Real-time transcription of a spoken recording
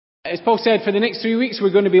As Paul said, for the next 3 weeks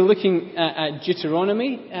we're going to be looking at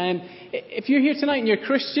Deuteronomy. If you're here tonight and you're a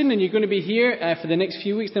Christian and you're going to be here for the next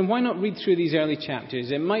few weeks, then why not read through these early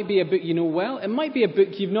chapters? It might be a book you know well. It might be a book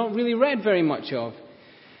you've not really read very much of.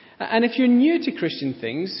 And if you're new to Christian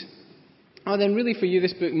things, then really for you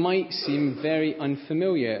this book might seem very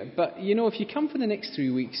unfamiliar. But if you come for the next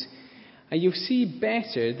 3 weeks, you'll see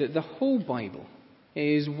better that the whole Bible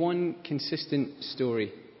is one consistent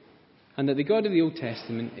story. And that the God of the Old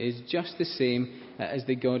Testament is just the same as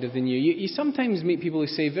the God of the New. You sometimes meet people who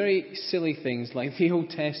say very silly things like the Old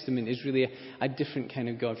Testament is really a different kind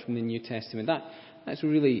of God from the New Testament. That's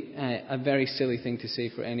really a very silly thing to say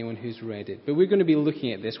for anyone who's read it. But we're going to be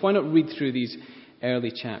looking at this. Why not read through these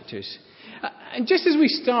early chapters? And just as we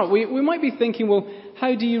start, we might be thinking, well,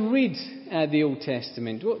 how do you read the Old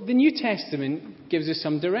Testament? Well, the New Testament gives us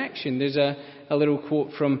some direction. There's a little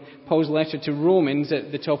quote from Paul's letter to Romans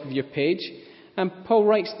at the top of your page. And Paul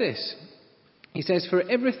writes this. He says, "For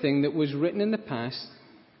everything that was written in the past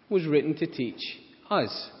was written to teach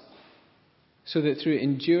us, so that through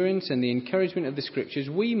endurance and the encouragement of the Scriptures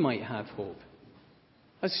we might have hope."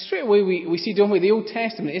 As straight away we see, don't we, the Old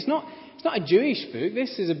Testament. It's not a Jewish book.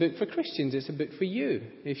 This is a book for Christians. It's a book for you,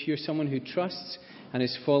 if you're someone who trusts and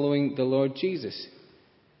is following the Lord Jesus.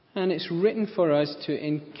 And it's written for us to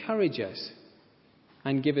encourage us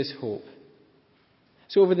and give us hope.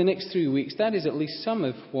 So over the next 3 weeks, that is at least some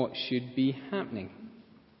of what should be happening.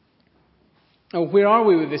 Now, where are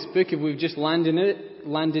we with this book? If we've just landed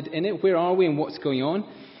in it, where are we and what's going on?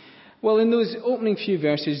 Well, in those opening few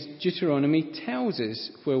verses, Deuteronomy tells us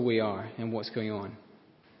where we are and what's going on.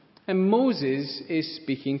 And Moses is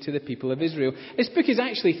speaking to the people of Israel. This book is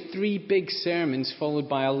actually 3 big sermons followed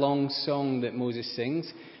by a long song that Moses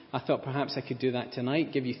sings. I thought perhaps I could do that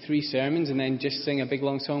tonight, give you 3 sermons and then just sing a big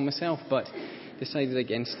long song myself, but decided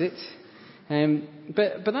against it.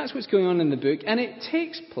 But that's what's going on in the book. And it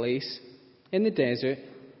takes place in the desert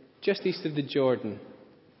just east of the Jordan.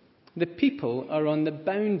 The people are on the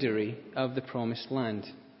boundary of the promised land.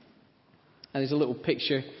 And there's a little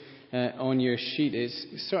picture on your sheet.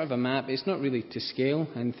 It's sort of a map. It's not really to scale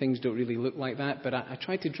and things don't really look like that, but I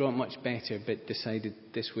tried to draw it much better but decided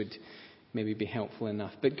this would maybe be helpful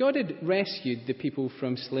enough. But God had rescued the people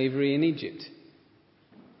from slavery in Egypt.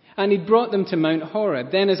 And He'd brought them to Mount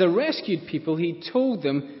Horeb. Then as a rescued people, He told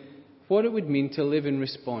them what it would mean to live in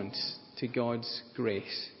response to God's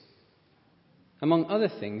grace. Among other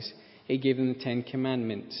things, He gave them the 10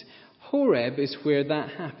 Commandments. Horeb is where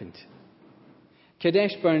that happened.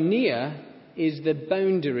 Kadesh Barnea is the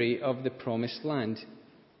boundary of the promised land.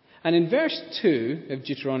 And in verse 2 of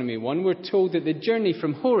Deuteronomy 1, we're told that the journey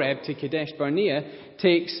from Horeb to Kadesh Barnea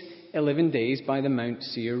takes 11 days by the Mount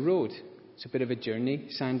Seir road. It's a bit of a journey,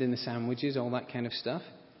 sand in the sandwiches, all that kind of stuff.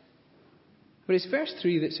 But it's verse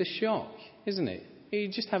 3 that's a shock, isn't it? You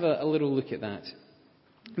just have a little look at that.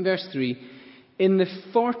 In verse 3, in the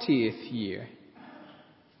 40th year,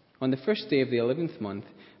 on the first day of the 11th month,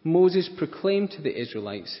 Moses proclaimed to the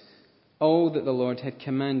Israelites all that the Lord had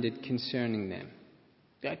commanded concerning them.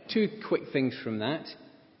 2 quick things from that.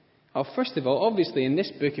 First of all, obviously in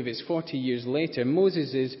this book, if it's 40 years later,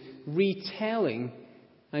 Moses is retelling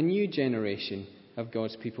a new generation of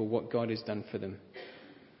God's people what God has done for them.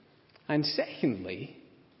 And secondly,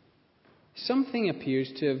 something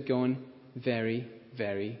appears to have gone very,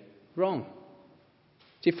 very wrong.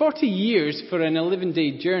 See, 40 years for an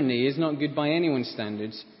 11-day journey is not good by anyone's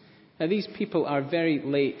standards. Now, these people are very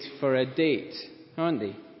late for a date, aren't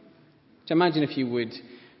they? So imagine, if you would,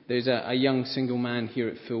 there's a young single man here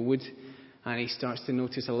at Fulwood, and he starts to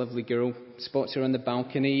notice a lovely girl, spots her on the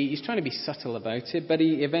balcony. He's trying to be subtle about it, but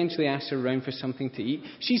he eventually asks her around for something to eat.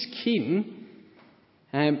 She's keen,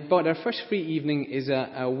 but her first free evening is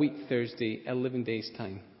a week Thursday, 11 days'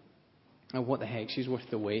 time. Now, what the heck, she's worth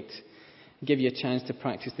the wait. Give you a chance to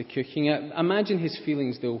practice the cooking. Imagine his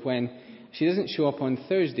feelings, though, when she doesn't show up on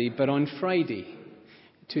Thursday, but on Friday,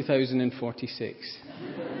 2046.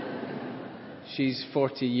 She's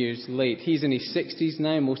 40 years late. He's in his 60s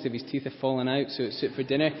now. Most of his teeth have fallen out, so it's sit for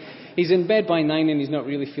dinner. He's in bed by 9 and he's not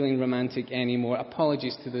really feeling romantic anymore.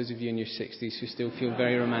 Apologies to those of you in your 60s who still feel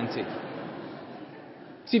very romantic.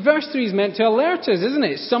 See, verse 3 is meant to alert us, isn't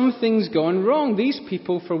it? Something's gone wrong. These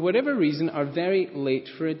people, for whatever reason, are very late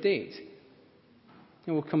for a date.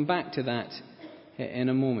 And we'll come back to that in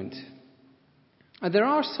a moment. There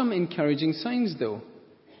are some encouraging signs, though.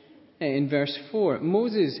 In verse 4,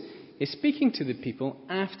 Moses is speaking to the people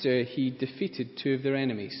after he defeated 2 of their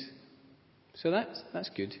enemies. So that's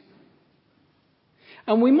good.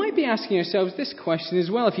 And we might be asking ourselves this question as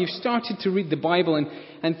well. If you've started to read the Bible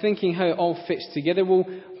and thinking how it all fits together, well,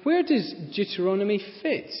 where does Deuteronomy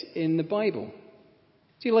fit in the Bible?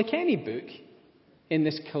 See, like any book in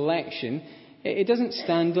this collection, it doesn't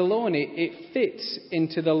stand alone. It fits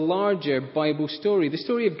into the larger Bible story, the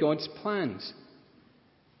story of God's plans.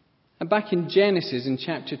 And back in Genesis, in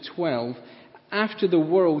chapter 12, after the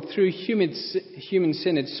world, through human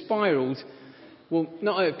sin, had spiraled, well,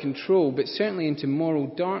 not out of control, but certainly into moral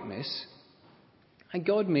darkness, and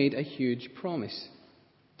God made a huge promise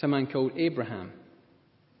to a man called Abraham.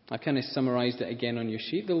 I kind of summarized it again on your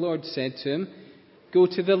sheet. The Lord said to him, "Go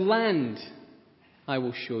to the land I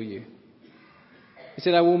will show you." He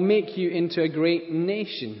said, "I will make you into a great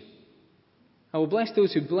nation. I will bless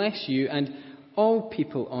those who bless you, and all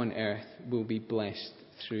people on earth will be blessed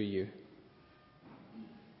through you."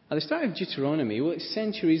 At the start of Deuteronomy, well, it's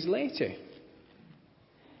centuries later.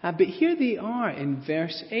 But here they are in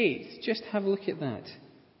verse 8. Just have a look at that.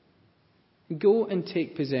 "Go and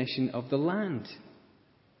take possession of the land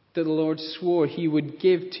that the Lord swore he would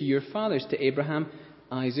give to your fathers, to Abraham,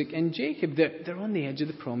 Isaac, and Jacob." They're on the edge of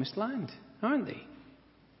the promised land, aren't they?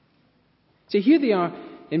 So here they are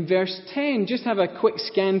in verse 10. Just have a quick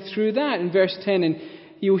scan through that in verse 10, and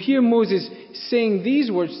you'll hear Moses saying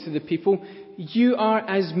these words to the people: "You are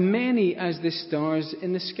as many as the stars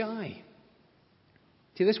in the sky."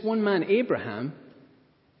 See, this one man, Abraham,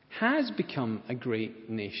 has become a great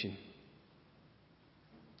nation.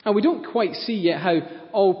 And we don't quite see yet how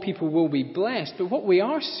all people will be blessed, but what we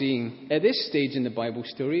are seeing at this stage in the Bible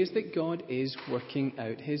story is that God is working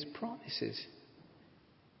out his promises.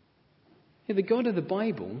 Yeah, the God of the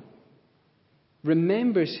Bible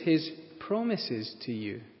remembers his promises to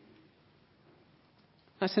you.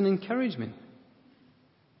 That's an encouragement.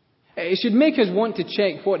 It should make us want to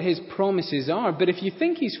check what his promises are, but if you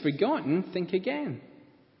think he's forgotten, think again.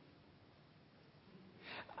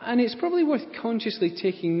 And it's probably worth consciously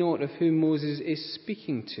taking note of who Moses is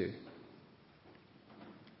speaking to.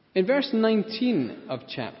 In verse 19 of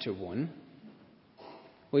chapter 1,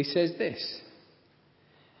 well, he says this: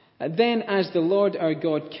 "Then as the Lord our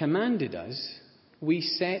God commanded us, we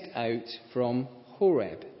set out from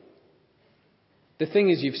Horeb." The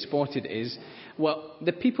thing, as you've spotted, is, well,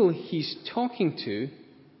 the people he's talking to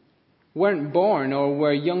weren't born or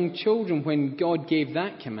were young children when God gave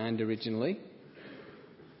that command originally.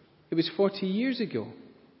 It was 40 years ago.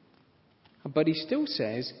 But he still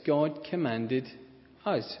says God commanded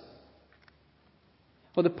us.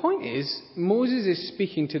 Well, the point is, Moses is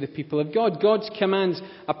speaking to the people of God. God's commands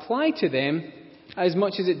apply to them as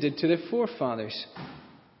much as it did to their forefathers.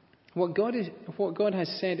 What God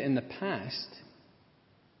has said in the past,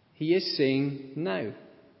 he is saying now.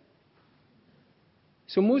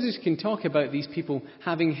 So Moses can talk about these people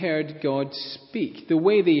having heard God speak. The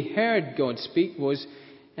way they heard God speak was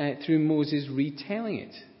through Moses retelling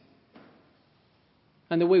it.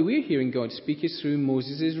 And the way we're hearing God speak is through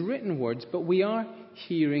Moses' written words. But we are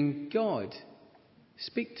hearing God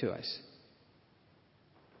speak to us.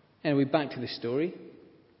 Anyway, back to the story.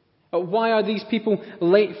 Why are these people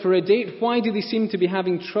late for a date? Why do they seem to be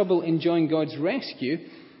having trouble enjoying God's rescue?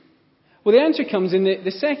 Well, the answer comes in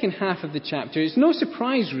the second half of the chapter. It's no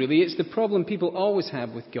surprise, really. It's the problem people always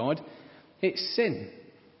have with God. It's sin.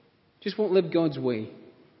 Just won't live God's way.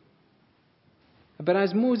 But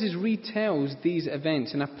as Moses retells these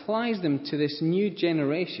events and applies them to this new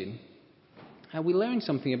generation, we learn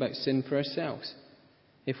something about sin for ourselves,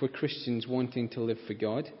 if we're Christians wanting to live for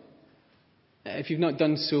God. If you've not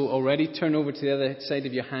done so already, turn over to the other side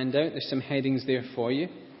of your handout. There's some headings there for you.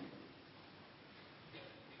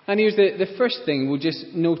 And here's the first thing we'll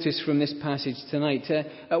just notice from this passage tonight.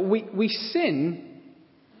 We sin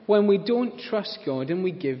when we don't trust God and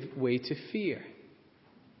we give way to fear.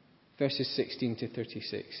 Verses 16 to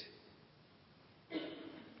 36.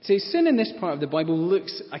 See, sin in this part of the Bible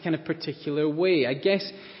looks a kind of particular way. I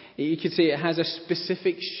guess you could say it has a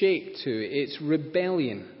specific shape to it. It's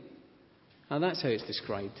rebellion. Now that's how it's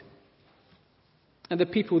described. And the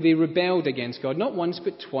people, they rebelled against God. Not once,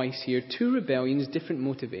 but twice here. 2 rebellions, different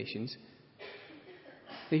motivations.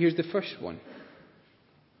 Now here's the first one.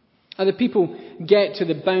 The people get to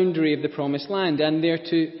the boundary of the promised land and they're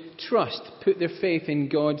to trust, put their faith in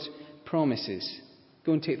God's promises.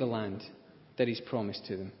 Go and take the land that he's promised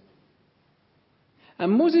to them.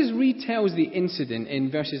 And Moses retells the incident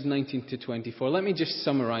in verses 19 to 24. Let me just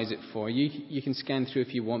summarize it for you. You can scan through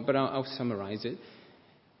if you want, but I'll summarize it.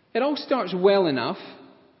 It all starts well enough.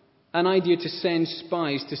 An idea to send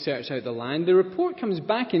spies to search out the land. The report comes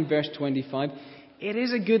back in verse 25. It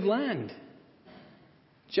is a good land.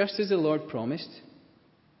 Just as the Lord promised.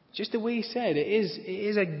 Just the way he said. It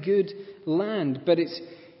is a good land. But it's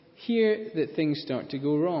here that things start to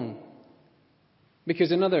go wrong.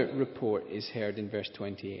 Because another report is heard in verse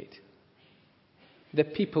 28. The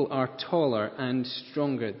people are taller and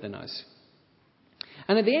stronger than us.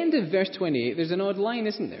 And at the end of verse 28, there's an odd line,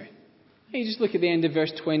 isn't there? You just look at the end of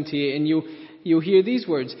verse 28 and you'll hear these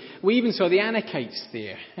words. We even saw the Anakites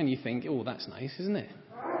there. And you think, oh, that's nice, isn't it?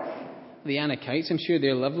 The Anakites, I'm sure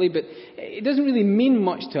they're lovely, but it doesn't really mean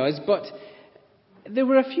much to us. But there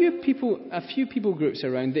were a few people groups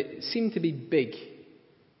around that seemed to be big,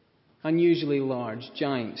 unusually large,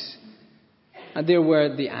 giants. And there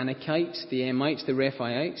were the Anakites, the Emites, the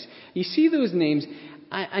Rephaites. You see those names,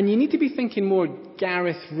 and you need to be thinking more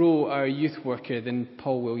Gareth Rowe, our youth worker, than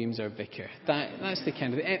Paul Williams, our vicar. That's the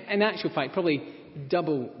kind of... In actual fact, probably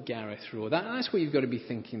double Gareth Rowe. That's what you've got to be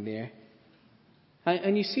thinking there.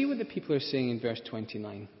 And you see what the people are saying in verse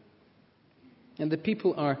 29. And the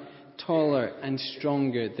people are taller and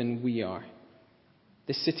stronger than we are.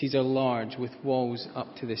 The cities are large with walls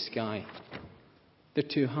up to the sky. They're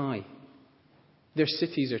too high. Their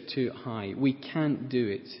cities are too high. We can't do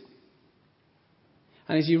it.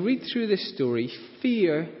 And as you read through this story,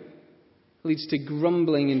 fear leads to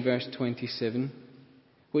grumbling in verse 27,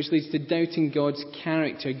 which leads to doubting God's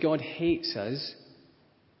character. God hates us,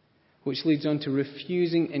 which leads on to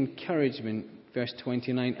refusing encouragement, verse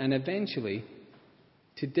 29, and eventually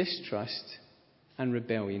to distrust and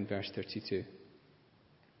rebellion, verse 32.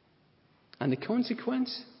 And the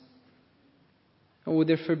consequence? Oh,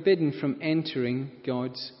 they're forbidden from entering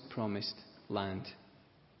God's promised land.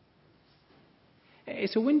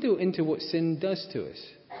 It's a window into what sin does to us.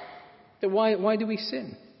 Why do we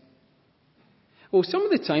sin? Well, some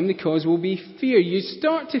of the time the cause will be fear. You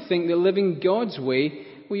start to think that living God's way,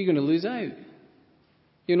 well, you're going to lose out.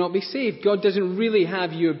 You'll not be saved. God doesn't really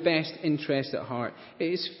have your best interest at heart. It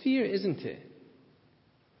is fear, isn't it?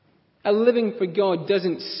 A living for God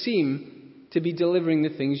doesn't seem to be delivering the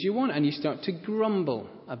things you want, and you start to grumble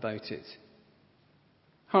about it.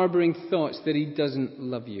 Harbouring thoughts that He doesn't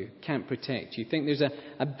love you, can't protect you, think there's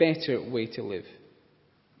a better way to live.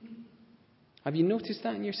 Have you noticed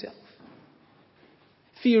that in yourself?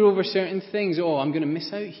 Fear over certain things. Oh, I'm going to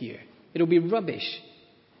miss out here. It'll be rubbish.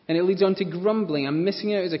 And it leads on to grumbling. I'm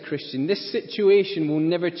missing out as a Christian. This situation will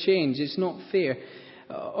never change. It's not fair.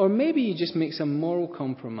 Or maybe you just make some moral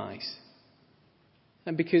compromise.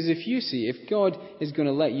 And because if God is going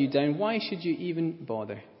to let you down, why should you even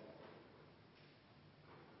bother?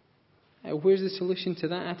 Where's the solution to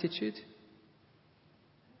that attitude?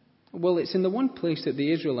 Well, it's in the one place that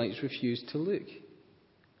the Israelites refused to look. Do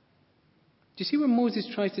you see where Moses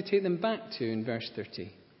tries to take them back to in verse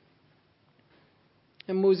 30?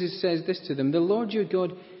 And Moses says this to them: the Lord your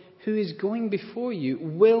God, who is going before you,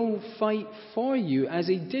 will fight for you as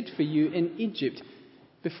He did for you in Egypt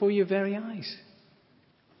before your very eyes.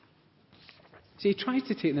 So He tries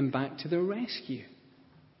to take them back to the rescue.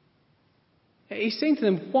 He's saying to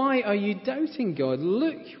them, why are you doubting God?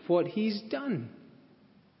 Look what He's done.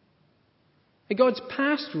 God's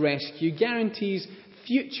past rescue guarantees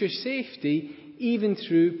future safety even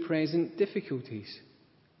through present difficulties.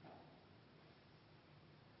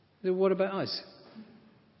 So what about us?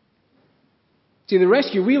 See, the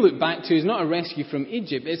rescue we look back to is not a rescue from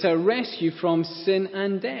Egypt. It's a rescue from sin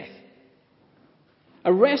and death.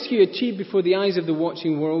 A rescue achieved before the eyes of the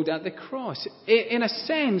watching world at the cross. In a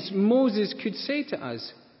sense, Moses could say to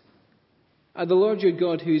us, the Lord your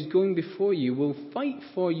God who is going before you will fight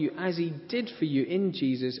for you as He did for you in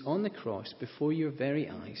Jesus on the cross before your very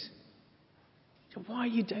eyes. So why are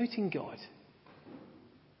you doubting God?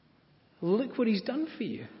 Look what He's done for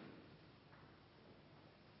you.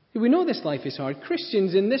 We know this life is hard.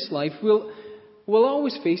 Christians in this life will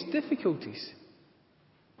always face difficulties.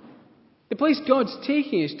 The place God's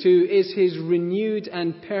taking us to is His renewed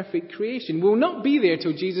and perfect creation. We'll not be there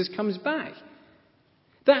till Jesus comes back.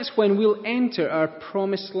 That's when we'll enter our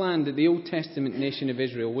promised land that the Old Testament nation of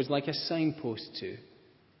Israel was like a signpost to.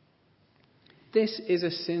 This is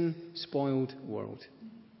a sin-spoiled world.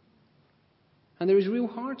 And there is real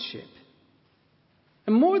hardship.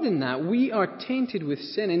 And more than that, we are tainted with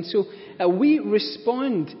sin. And so we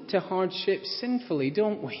respond to hardship sinfully,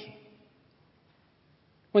 don't we?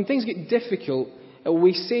 When things get difficult,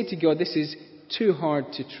 we say to God, this is too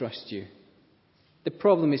hard to trust you. The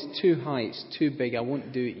problem is too high, it's too big, I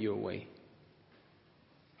won't do it your way.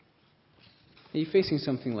 Are you facing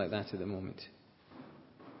something like that at the moment?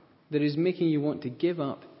 That is making you want to give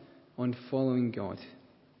up on following God?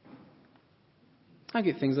 I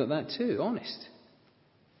get things like that too, honest.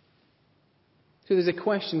 So there's a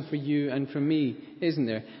question for you and for me, isn't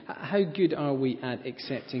there? How good are we at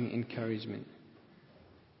accepting encouragement?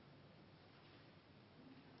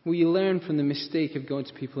 Will you learn from the mistake of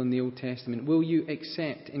God's people in the Old Testament? Will you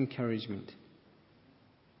accept encouragement?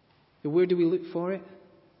 Where do we look for it?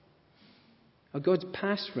 God's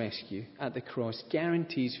past rescue at the cross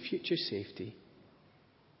guarantees future safety,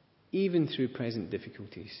 even through present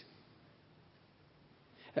difficulties.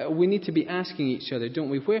 We need to be asking each other, don't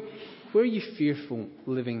we? Where are you fearful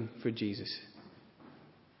living for Jesus?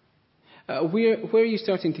 Where are you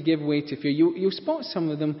starting to give way to fear? You'll spot some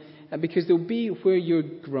of them because they'll be where you're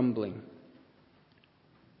grumbling,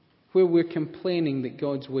 where we're complaining that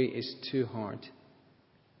God's way is too hard.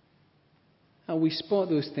 We spot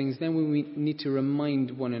those things, then we need to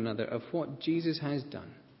remind one another of what Jesus has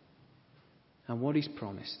done and what he's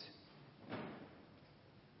promised.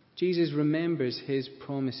 Jesus remembers his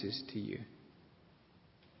promises to you.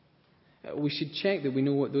 We should check that we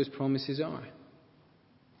know what those promises are.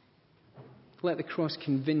 Let the cross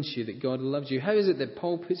convince you that God loves you. How is it that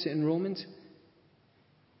Paul puts it in Romans?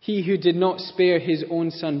 He who did not spare his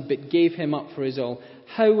own son, but gave him up for us all,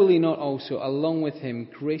 how will he not also, along with him,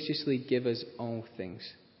 graciously give us all things?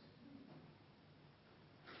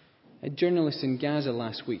 Journalists in Gaza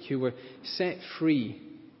last week who were set free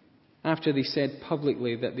after they said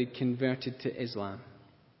publicly that they'd converted to Islam.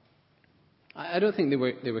 I don't think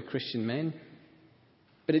they were Christian men,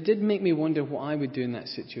 but it did make me wonder what I would do in that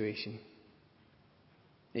situation.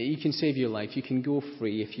 You can save your life. You can go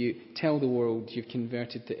free if you tell the world you've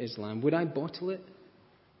converted to Islam. Would I bottle it?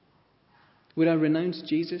 Would I renounce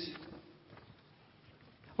Jesus?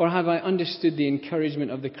 Or have I understood the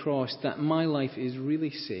encouragement of the cross that my life is really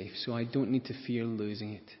safe, so I don't need to fear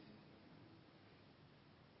losing it?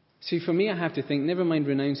 See, for me, I have to think, never mind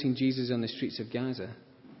renouncing Jesus on the streets of Gaza.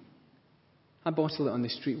 I bottle it on the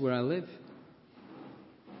street where I live.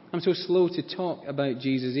 I'm so slow to talk about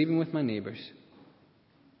Jesus, even with my neighbours.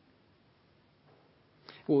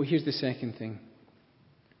 Well, here's the second thing.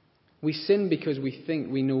 We sin because we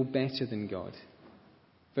think we know better than God.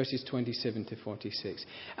 Verses 27 to 46.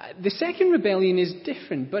 The second rebellion is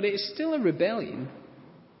different, but it is still a rebellion.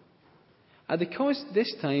 The cause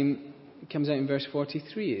this time comes out in verse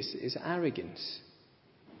 43 is arrogance.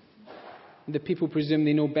 The people presume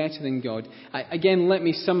they know better than God. Again, let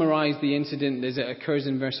me summarize the incident as it occurs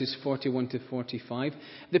in verses 41 to 45.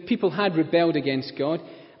 The people had rebelled against God,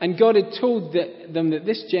 and God had told them that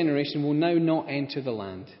this generation will now not enter the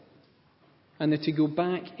land, and they're to go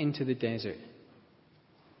back into the desert.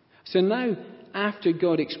 So now, after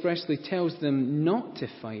God expressly tells them not to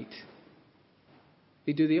fight,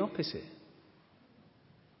 they do the opposite.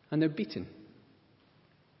 And they're beaten.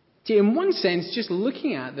 See, in one sense, just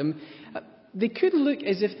looking at them, they could look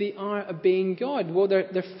as if they are obeying God. Well,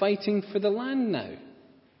 they're fighting for the land now.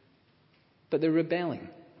 But they're rebelling.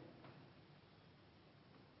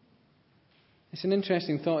 It's an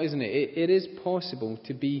interesting thought, isn't it? It is possible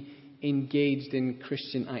to be engaged in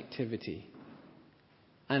Christian activity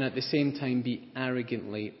and at the same time be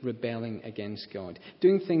arrogantly rebelling against God.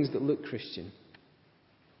 Doing things that look Christian,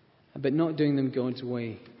 but not doing them God's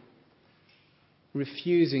way.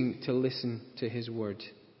 Refusing to listen to his word.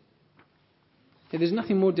 There's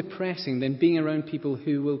nothing more depressing than being around people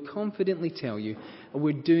who will confidently tell you,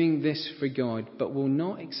 we're doing this for God, but will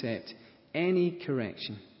not accept any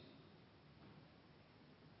correction.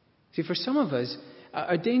 See, for some of us,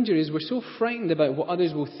 our danger is we're so frightened about what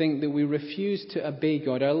others will think that we refuse to obey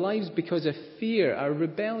God. Our lives, because of fear, are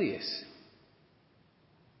rebellious.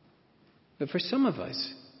 But for some of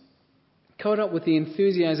us, caught up with the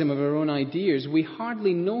enthusiasm of our own ideas, we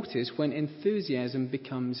hardly notice when enthusiasm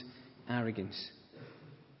becomes arrogance.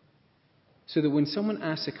 So that when someone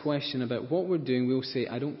asks a question about what we're doing, we'll say,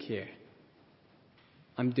 I don't care.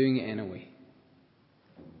 I'm doing it anyway.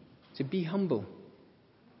 So be humble.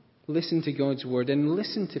 Listen to God's word and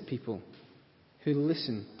listen to people who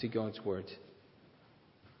listen to God's word.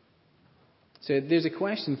 So there's a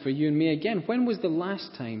question for you and me again. When was the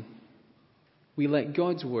last time we let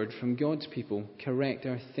God's word from God's people correct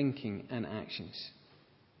our thinking and actions?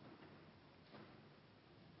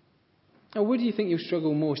 Now, where do you think you'll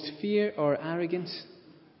struggle most? Fear or arrogance?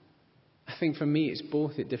 I think for me it's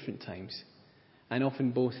both at different times, and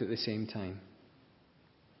often both at the same time.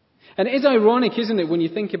 And it is ironic, isn't it, when you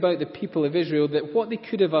think about the people of Israel, that what they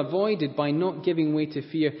could have avoided by not giving way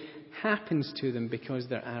to fear happens to them because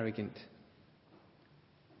they're arrogant.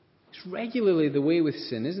 It's regularly the way with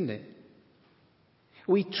sin, isn't it?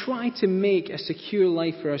 We try to make a secure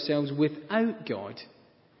life for ourselves without God,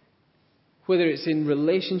 whether it's in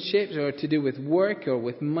relationships or to do with work or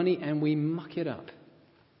with money, and we muck it up.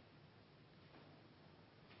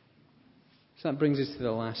 So that brings us to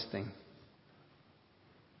the last thing.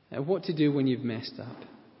 What to do when you've messed up.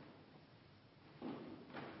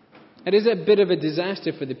 It is a bit of a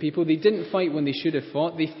disaster for the people. They didn't fight when they should have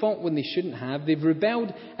fought. They fought when they shouldn't have. They've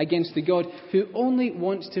rebelled against the God who only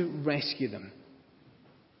wants to rescue them.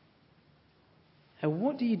 And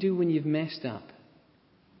what do you do when you've messed up?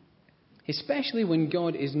 Especially when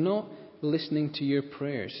God is not listening to your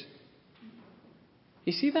prayers.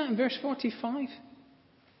 You see that in verse 45?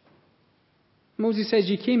 Moses says,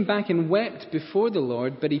 "You came back and wept before the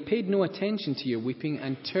Lord, but he paid no attention to your weeping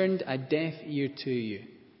and turned a deaf ear to you."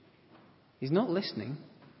 He's not listening.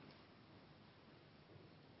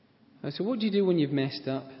 So what do you do when you've messed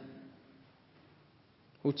up?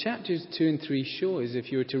 Well, chapters 2 and 3 show us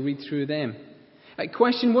if you were to read through them.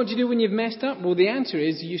 Question, what do you do when you've messed up? Well, the answer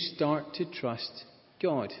is you start to trust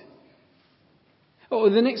God. Oh,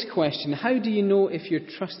 the next question, how do you know if you're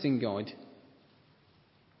trusting God?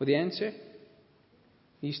 Well, the answer,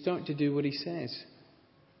 you start to do what he says.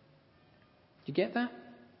 You get that?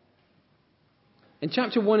 In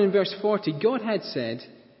chapter 1 and verse 40, God had said,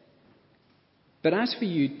 "But as for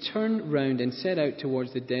you, turn round and set out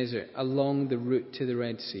towards the desert along the route to the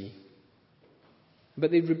Red Sea."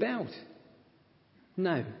 But they rebelled.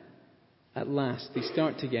 Now, at last, they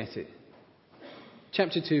start to get it.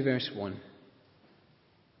 Chapter 2, verse 1.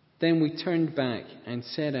 "Then we turned back and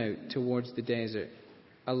set out towards the desert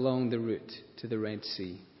along the route to the Red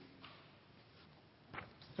Sea."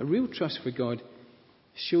 A real trust for God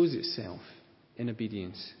shows itself in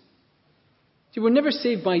obedience. See, we're never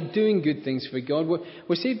saved by doing good things for God.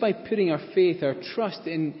 We're saved by putting our faith, our trust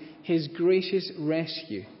in his gracious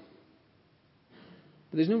rescue.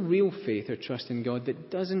 But there's no real faith or trust in God that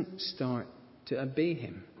doesn't start to obey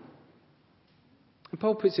him. And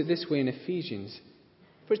Paul puts it this way in Ephesians,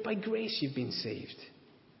 "For it's by grace you've been saved,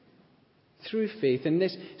 through faith. And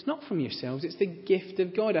this, it's not from yourselves, it's the gift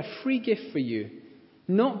of God, a free gift for you,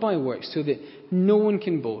 not by works, so that no one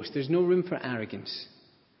can boast." There's no room for arrogance.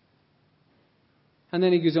 And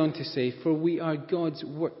then he goes on to say, "For we are God's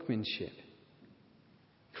workmanship,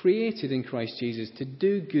 created in Christ Jesus to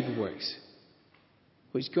do good works,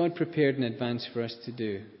 which God prepared in advance for us to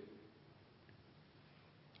do."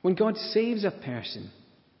 When God saves a person,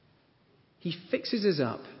 he fixes us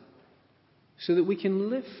up so that we can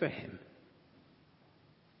live for him.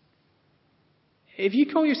 If you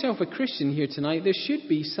call yourself a Christian here tonight, there should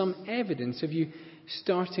be some evidence of you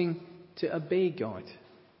starting to obey God,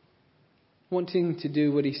 wanting to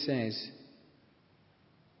do what he says.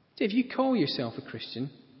 If you call yourself a Christian,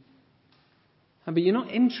 but you're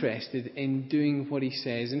not interested in doing what he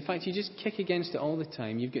says, in fact, you just kick against it all the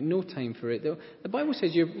time, you've got no time for it, the Bible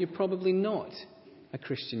says you're probably not a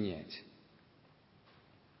Christian yet.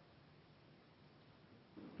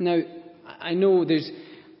 Now, I know there's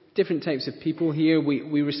different types of people here.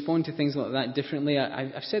 We respond to things like that differently.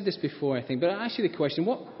 I've said this before, I think, but I'll ask you the question,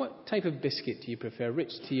 what type of biscuit do you prefer,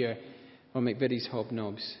 Rich Tea or McVitie's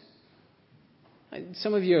Hobnobs?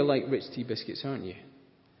 Some of you are like Rich Tea biscuits, aren't you?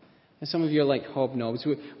 And some of you are like Hobnobs.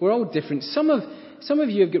 We're all different. Some of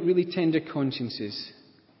you have got really tender consciences.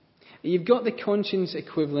 You've got the conscience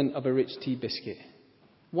equivalent of a Rich Tea biscuit.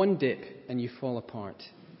 One dip and you fall apart.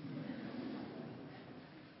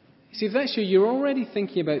 See, if that's you, you're already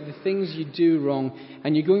thinking about the things you do wrong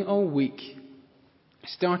and you're going all weak,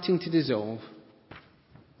 starting to dissolve.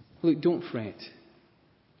 Look, don't fret.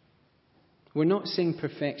 We're not saying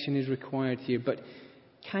perfection is required here, but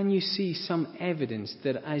can you see some evidence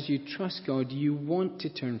that as you trust God, you want to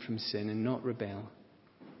turn from sin and not rebel?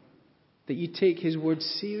 That you take his word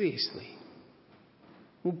seriously?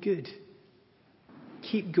 Well, good.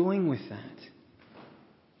 Keep going with that.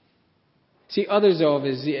 See, others of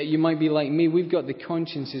us, you might be like me, we've got the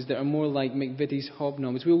consciences that are more like McVitie's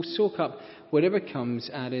Hobnobs. We'll soak up whatever comes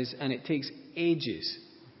at us, and it takes ages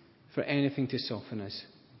for anything to soften us.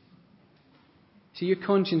 See, your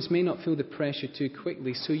conscience may not feel the pressure too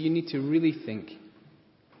quickly, so you need to really think,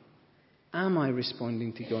 am I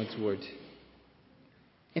responding to God's word?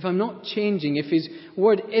 If I'm not changing, if his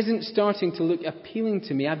word isn't starting to look appealing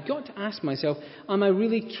to me, I've got to ask myself, am I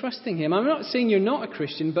really trusting him? I'm not saying you're not a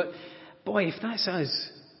Christian, but boy, if that's us,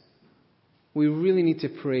 we really need to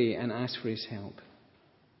pray and ask for his help.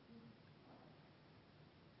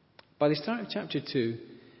 By the start of chapter 2,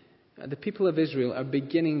 the people of Israel are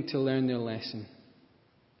beginning to learn their lesson.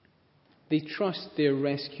 They trust their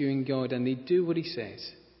rescuing God and they do what he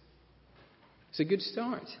says. It's a good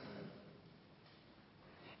start.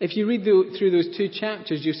 If you read through those 2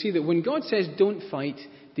 chapters, you'll see that when God says don't fight,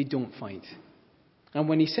 they don't fight. And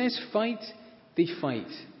when he says fight, they fight.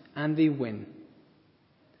 And they win.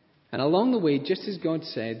 And along the way, just as God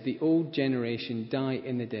said, the old generation die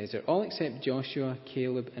in the desert, all except Joshua,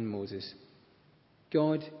 Caleb, and Moses.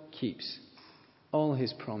 God keeps all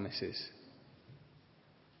his promises.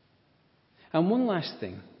 And one last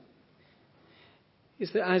thing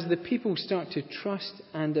is that as the people start to trust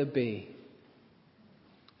and obey,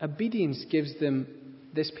 obedience gives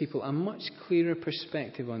this people a much clearer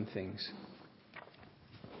perspective on things.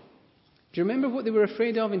 Do you remember what they were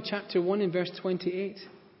afraid of in chapter 1 in verse 28?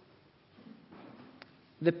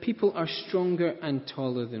 The people are stronger and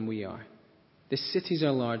taller than we are. The cities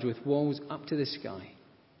are large with walls up to the sky.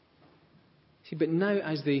 See, but now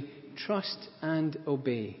as they trust and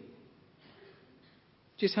obey,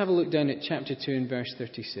 just have a look down at chapter 2 and verse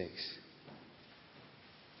 36.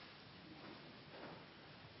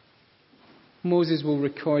 Moses will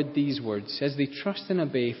record these words as they trust and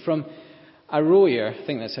obey from Aroer, I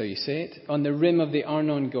think that's how you say it, on the rim of the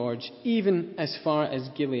Arnon Gorge, even as far as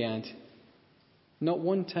Gilead. Not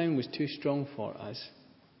one town was too strong for us.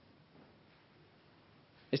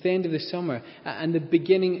 It's the end of the summer and the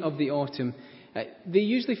beginning of the autumn. They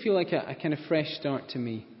usually feel like a kind of fresh start to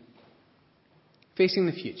me. Facing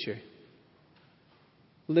the future.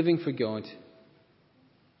 Living for God.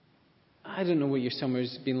 I don't know what your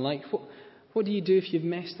summer's been like. What do you do if you've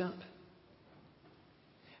messed up?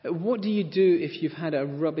 What do you do if you've had a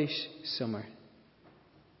rubbish summer?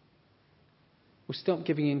 Well, stop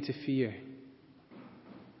giving in to fear.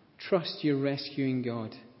 Trust your rescuing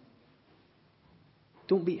God.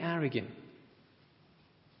 Don't be arrogant.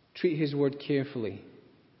 Treat his word carefully.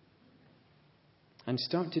 And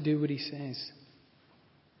start to do what he says.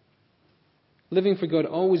 Living for God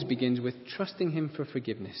always begins with trusting him for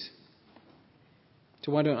forgiveness.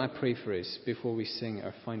 So why don't I pray for us before we sing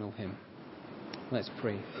our final hymn? Let's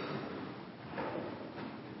pray.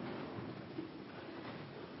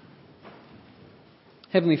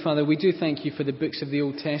 Heavenly Father, we do thank you for the books of the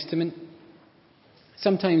Old Testament.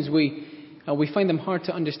 Sometimes we find them hard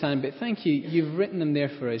to understand, but thank you, you've written them there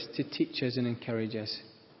for us to teach us and encourage us.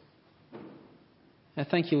 I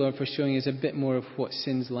thank you, Lord, for showing us a bit more of what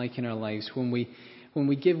sin's like in our lives when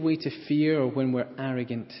we give way to fear or when we're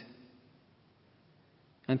arrogant.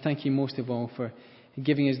 And thank you most of all for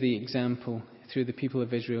giving us the example through the people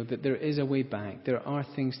of Israel that there is a way back. There are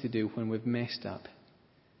things to do when we've messed up,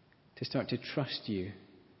 to start to trust you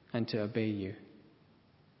and to obey you.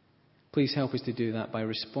 Please help us to do that by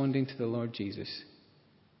responding to the Lord Jesus,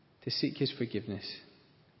 to seek his forgiveness,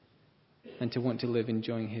 and to want to live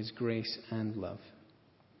enjoying his grace and love.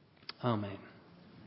 Amen.